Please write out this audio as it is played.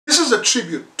as a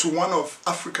tribute to one of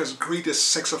Africa's greatest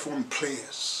saxophone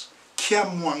players,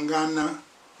 Kiamwangana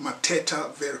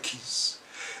Mateta Verckys.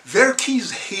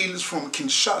 Verckys hails from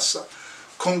Kinshasa,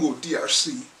 Congo,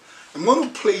 DRC. I'm going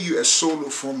to play you a solo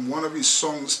from one of his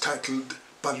songs titled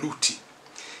Baluti.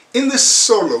 In this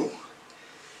solo,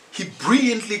 he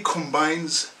brilliantly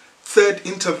combines third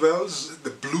intervals, the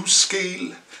blues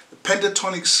scale, the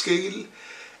pentatonic scale,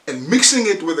 and mixing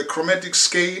it with the chromatic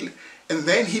scale, and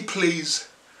then he plays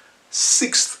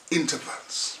sixth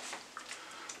intervals.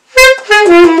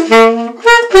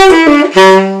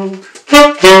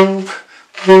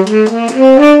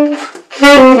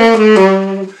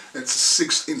 That's a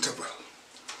sixth interval.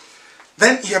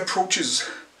 Then he approaches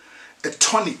a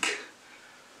tonic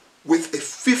with a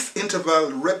fifth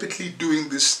interval, rapidly doing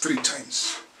this 3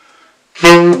 times.